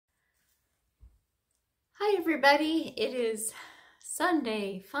Hi everybody, it is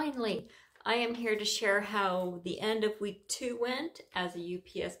Sunday, finally. I am here to share how the end of week 2 went as a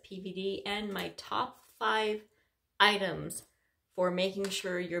UPS PVD and my top 5 items for making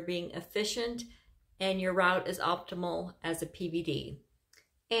sure you're being efficient and your route is optimal as a PVD.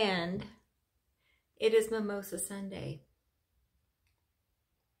 And it is Mimosa Sunday.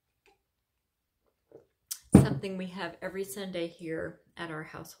 Something we have every Sunday here at our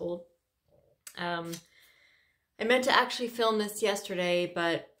household. I meant to actually film this yesterday,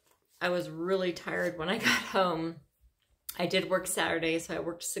 but I was really tired when I got home. I did work Saturday, so I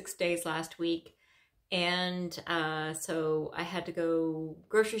worked 6 days last week. And so I had to go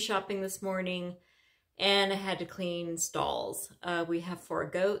grocery shopping this morning, and I had to clean stalls. We have 4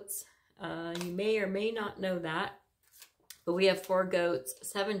 goats. You may or may not know that, but we have 4 goats,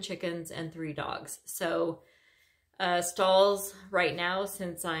 7 chickens, and 3 dogs. So stalls right now,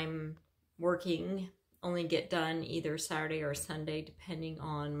 since I'm working, only get done either Saturday or Sunday, depending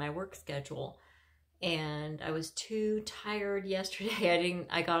on my work schedule. And I was too tired yesterday.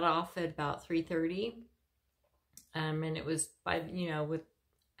 I got off at about 3:30. And it was with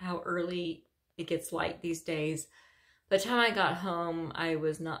how early it gets light these days. By the time I got home, I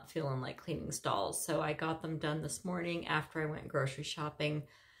was not feeling like cleaning stalls. So I got them done this morning after I went grocery shopping.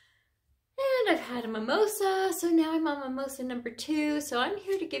 And I've had a mimosa, so now I'm on mimosa number 2. So I'm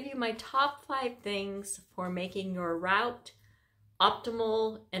here to give you my top 5 things for making your route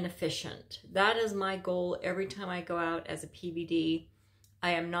optimal and efficient. That is my goal every time I go out as a PVD.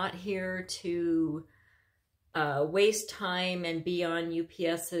 I am not here to waste time and be on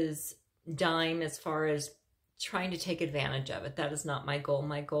UPS's dime as far as trying to take advantage of it. That is not my goal.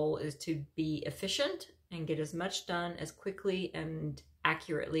 My goal is to be efficient and get as much done as quickly and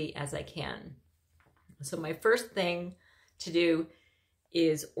accurately as I can. So my first thing to do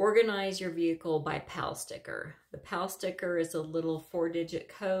is organize your vehicle by PAL sticker. The PAL sticker is a little 4-digit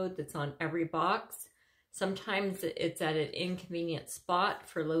code that's on every box. Sometimes it's at an inconvenient spot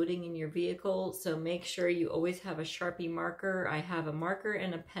for loading in your vehicle, so make sure you always have a Sharpie marker. I have a marker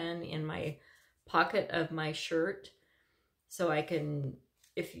and a pen in my pocket of my shirt, so I can,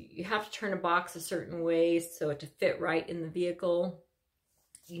 if you have to turn a box a certain way so it to fit right in the vehicle,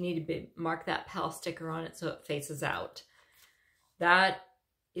 you need to mark that PAL sticker on it so it faces out. That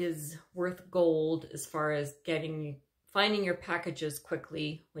is worth gold as far as finding your packages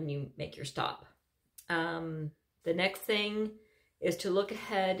quickly when you make your stop. The next thing is to look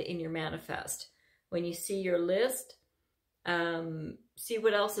ahead in your manifest. When you see your list, see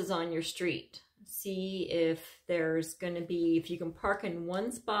what else is on your street. See if there's going to be, if you can park in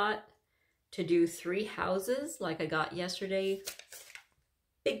one spot to do 3 houses like I got yesterday,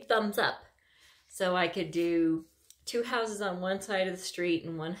 big thumbs up. So I could do 2 houses on one side of the street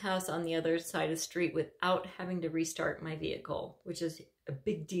and 1 house on the other side of the street without having to restart my vehicle, which is a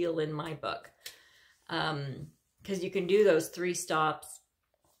big deal in my book. Because you can do those 3 stops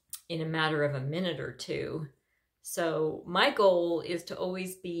in a matter of a minute or 2. So my goal is to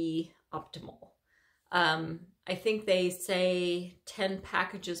always be optimal. I think they say 10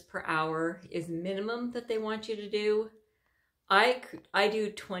 packages per hour is minimum that they want you to do. I do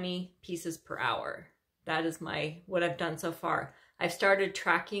 20 pieces per hour. That is what I've done so far. I've started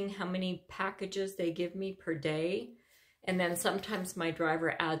tracking how many packages they give me per day. And then sometimes my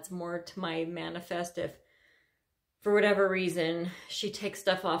driver adds more to my manifest if, for whatever reason, she takes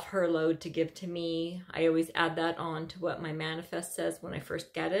stuff off her load to give to me. I always add that on to what my manifest says when I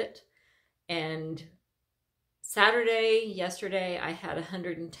first get it. And yesterday, I had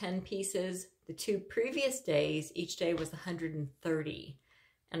 110 pieces. The 2 previous days, each day was 130.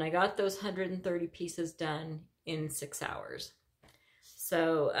 And I got those 130 pieces done in 6 hours.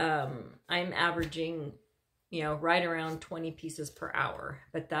 So I'm averaging, right around 20 pieces per hour.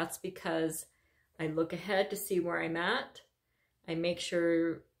 But that's because I look ahead to see where I'm at. I make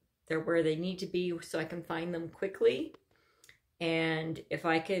sure they're where they need to be so I can find them quickly. And if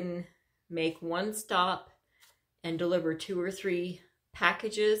I can make 1 stop and deliver 2 or 3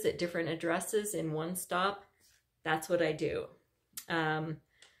 packages at different addresses in 1 stop, that's what I do.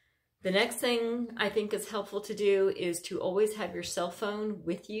 The next thing I think is helpful to do is to always have your cell phone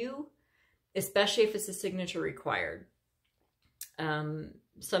with you, especially if it's a signature required.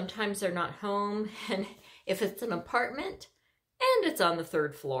 Sometimes they're not home, and if it's an apartment and it's on the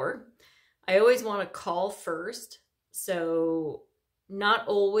 3rd floor, I always want to call first. So not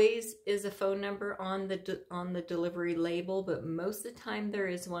always is a phone number on the delivery label, but most of the time there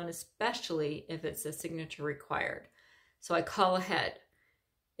is one, especially if it's a signature required. So I call ahead.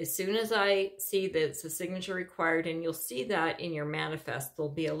 As soon as I see that it's a signature required, and you'll see that in your manifest,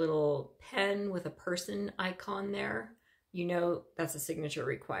 there'll be a little pen with a person icon there. You know that's a signature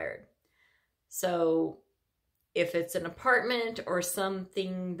required. So if it's an apartment or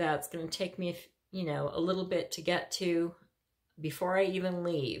something that's going to take me, you know, a little bit to get to, before I even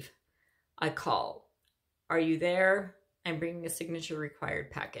leave, I call. Are you there? I'm bringing a signature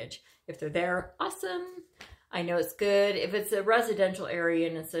required package. If they're there, awesome. I know it's good. If it's a residential area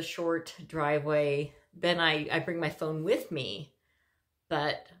and it's a short driveway, then I bring my phone with me,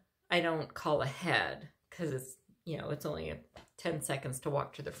 but I don't call ahead because it's, you know, it's only 10 seconds to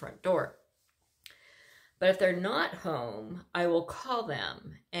walk to the front door. But if they're not home, I will call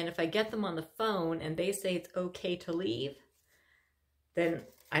them. And if I get them on the phone and they say it's okay to leave, then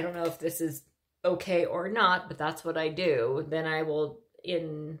I don't know if this is okay or not, but that's what I do. Then I will,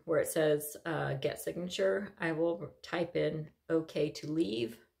 in where it says get signature, I will type in okay to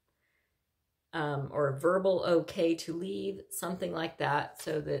leave, or verbal okay to leave, something like that,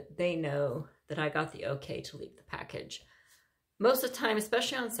 so that they know that I got the okay to leave the package. Most of the time,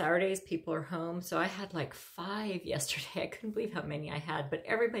 especially on Saturdays, people are home. So I had like 5 yesterday. I couldn't believe how many I had, but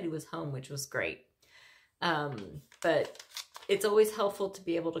everybody was home, which was great. But it's always helpful to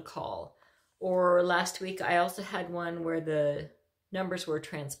be able to call. Or last week, I also had one where the numbers were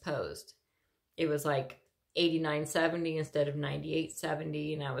transposed. It was like 8970 instead of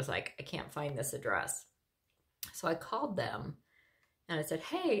 9870. And I was like, I can't find this address. So I called them and I said,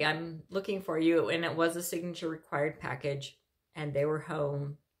 hey, I'm looking for you. And it was a signature required package. And they were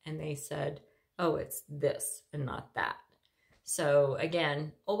home and they said, oh, it's this and not that. So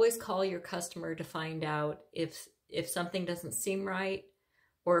again, always call your customer to find out if something doesn't seem right,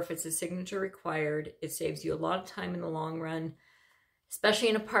 or if it's a signature required. It saves you a lot of time in the long run, especially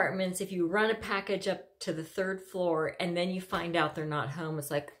in apartments. If you run a package up to the 3rd floor and then you find out they're not home, it's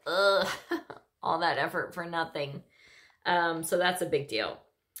like, ugh, all that effort for nothing. So that's a big deal.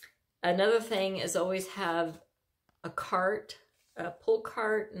 Another thing is always have a cart, a pull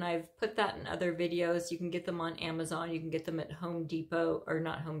cart, and I've put that in other videos. You can get them on Amazon. You can get them at Home Depot, or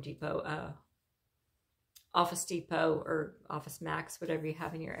not Home Depot, Office Depot or Office Max, whatever you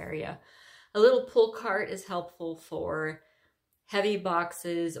have in your area. A little pull cart is helpful for heavy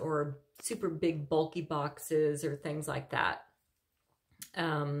boxes or super big bulky boxes or things like that.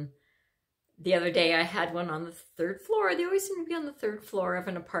 The other day I had one on the 3rd floor. They always seem to be on the 3rd floor of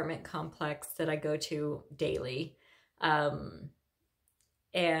an apartment complex that I go to daily.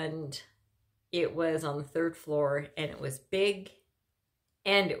 And it was on the 3rd floor, and it was big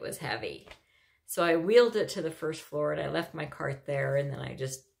and it was heavy. So I wheeled it to the 1st floor and I left my cart there, and then I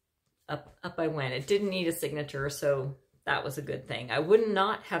just, up I went. It didn't need a signature, so that was a good thing. I would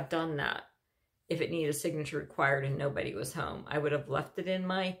not have done that if it needed a signature required and nobody was home. I would have left it in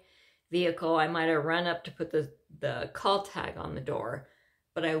my vehicle. I might have run up to put the call tag on the door,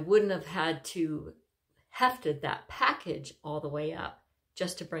 but I wouldn't have had to hefted that package all the way up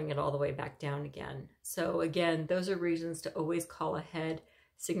just to bring it all the way back down again. So again, those are reasons to always call ahead,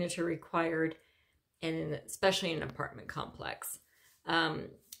 signature required, and especially in an apartment complex.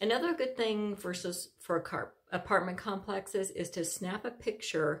 Another good thing for apartment complexes is to snap a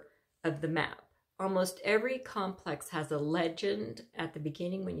picture of the map. Almost every complex has a legend at the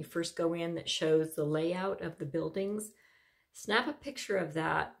beginning when you first go in that shows the layout of the buildings. Snap a picture of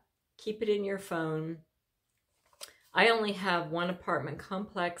that, keep it in your phone. I only have one apartment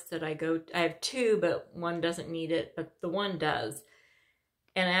complex that I go to. I have 2, but one doesn't need it, but the one does.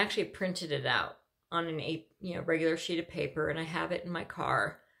 And I actually printed it out on an regular sheet of paper, and I have it in my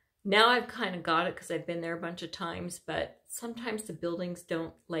car. Now I've kind of got it because I've been there a bunch of times, but sometimes the buildings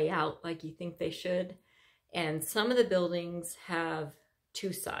don't lay out like you think they should. And some of the buildings have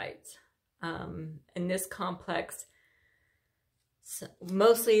 2 sides. In this complex,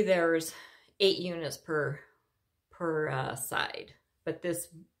 mostly there's 8 units per side, but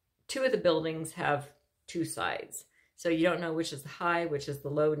 2 of the buildings have 2 sides. So you don't know which is the high, which is the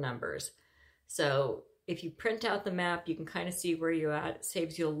low numbers. So if you print out the map, you can kind of see where you're at. It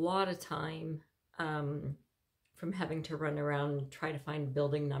saves you a lot of time from having to run around and try to find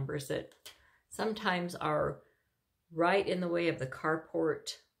building numbers that sometimes are right in the way of the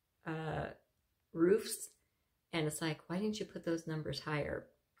carport roofs. And it's like, why didn't you put those numbers higher?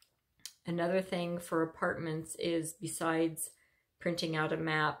 Another thing for apartments is, besides printing out a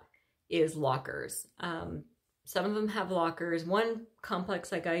map, is lockers. Some of them have lockers. One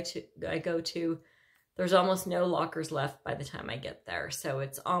complex I go to, there's almost no lockers left by the time I get there. So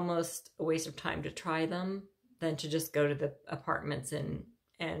it's almost a waste of time to try them than to just go to the apartments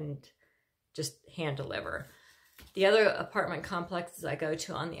and just hand deliver. The other apartment complexes I go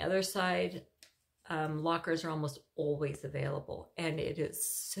to on the other side, lockers are almost always available, and it is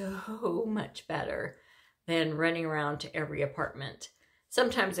so much better than running around to every apartment.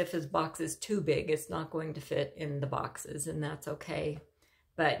 Sometimes if his box is too big, it's not going to fit in the boxes, and that's okay.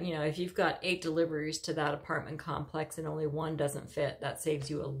 But, you know, if you've got 8 deliveries to that apartment complex and only 1 doesn't fit, that saves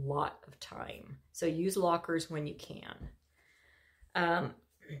you a lot of time. So use lockers when you can.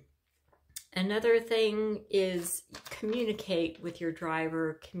 Another thing is communicate with your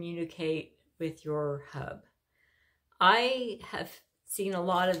driver, communicate with your hub. I have seen a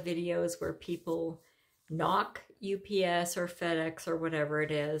lot of videos where people knock UPS or FedEx or whatever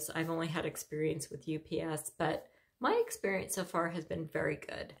it is. I've only had experience with UPS, but my experience so far has been very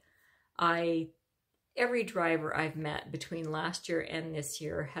good. Every driver I've met between last year and this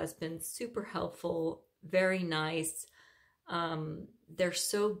year has been super helpful, very nice. They're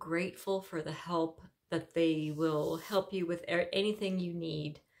so grateful for the help that they will help you with anything you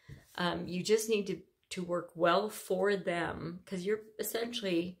need. You just need to work well for them, because you're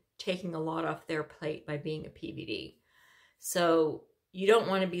essentially taking a lot off their plate by being a PVD. So you don't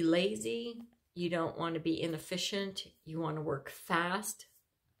want to be lazy. You don't want to be inefficient. You want to work fast,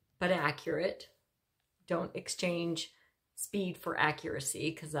 but accurate. Don't exchange speed for accuracy,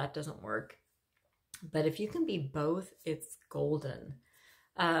 because that doesn't work. But if you can be both, it's golden.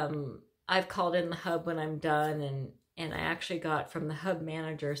 I've called in the hub when I'm done, and I actually got from the hub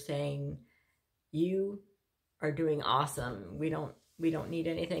manager saying, "You are doing awesome. We don't need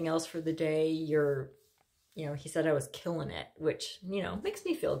anything else for the day. He said I was killing it," which, makes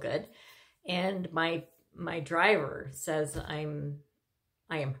me feel good. And my driver says I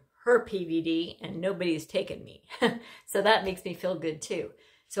am her PVD and nobody's taken me. So that makes me feel good too.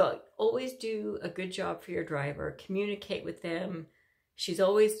 So always do a good job for your driver. Communicate with them. She's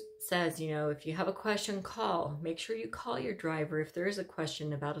always says, if you have a question, call. Make sure you call your driver if there is a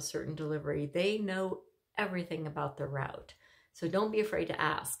question about a certain delivery. They know everything about the route. So don't be afraid to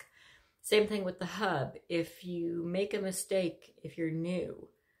ask. Same thing with the hub. If you make a mistake, if you're new,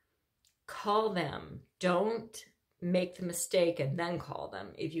 call them. Don't make the mistake and then call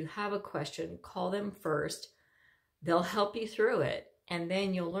them. If you have a question, call them first. They'll help you through it, and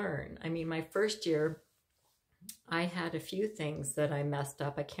then you'll learn. I mean, my first year, I had a few things that I messed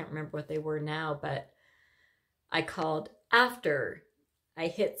up. I can't remember what they were now, but I called after I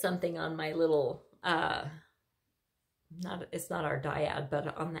hit something on my little, it's not our dyad,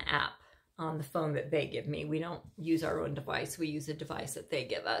 but on the app, on the phone that they give me. We don't use our own device. We use a device that they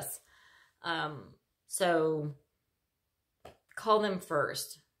give us. So call them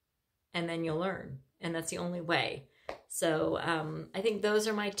first, and then you'll learn. And that's the only way. So I think those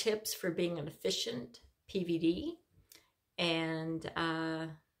are my tips for being an efficient PVD. And,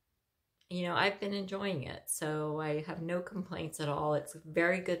 I've been enjoying it. So I have no complaints at all. It's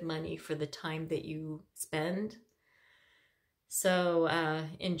very good money for the time that you spend. So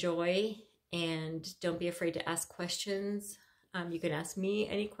enjoy, and don't be afraid to ask questions. You can ask me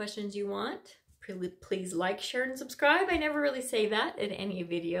any questions you want. Please like, share, and subscribe. I never really say that in any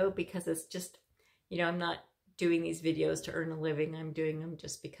video, because it's just, I'm not doing these videos to earn a living. I'm doing them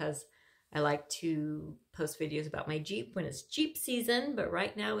just because I like to post videos about my Jeep when it's Jeep season, but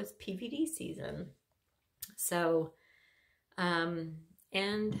right now it's PVD season. So,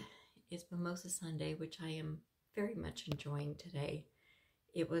 and it's Mimosa Sunday, which I am very much enjoying today.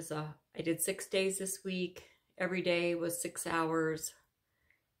 I did 6 days this week. Every day was 6 hours.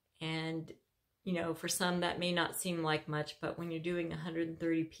 And, for some that may not seem like much, but when you're doing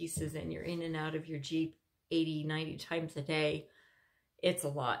 130 pieces and you're in and out of your Jeep 80, 90 times a day, it's a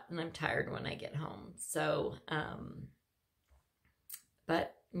lot, and I'm tired when I get home. So,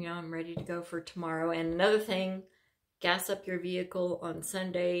 but, I'm ready to go for tomorrow. And another thing, gas up your vehicle on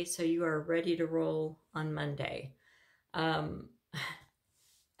Sunday so you are ready to roll on Monday. As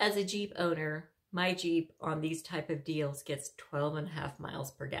a Jeep owner, my Jeep on these type of deals gets 12.5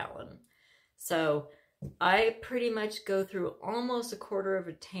 miles per gallon. So I pretty much go through almost a quarter of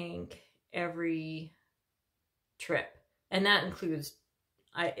a tank every trip. And that includes,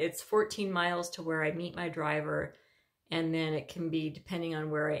 it's 14 miles to where I meet my driver. And then it can be, depending on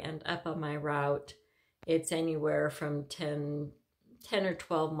where I end up on my route, it's anywhere from 10 or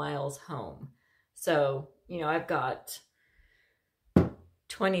 12 miles home. So, I've got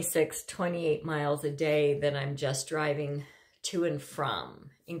 26, 28 miles a day that I'm just driving to and from,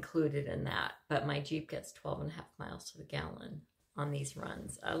 included in that. But my Jeep gets 12.5 miles to the gallon on these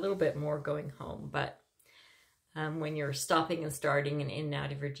runs. A little bit more going home, but when you're stopping and starting and in and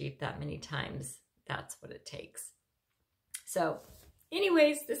out of your Jeep that many times, that's what it takes. So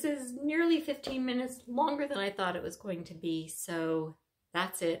Anyways, this is nearly 15 minutes longer than I thought it was going to be. So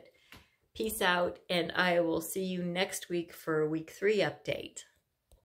that's it. Peace out, and I will see you next week for week 3 update.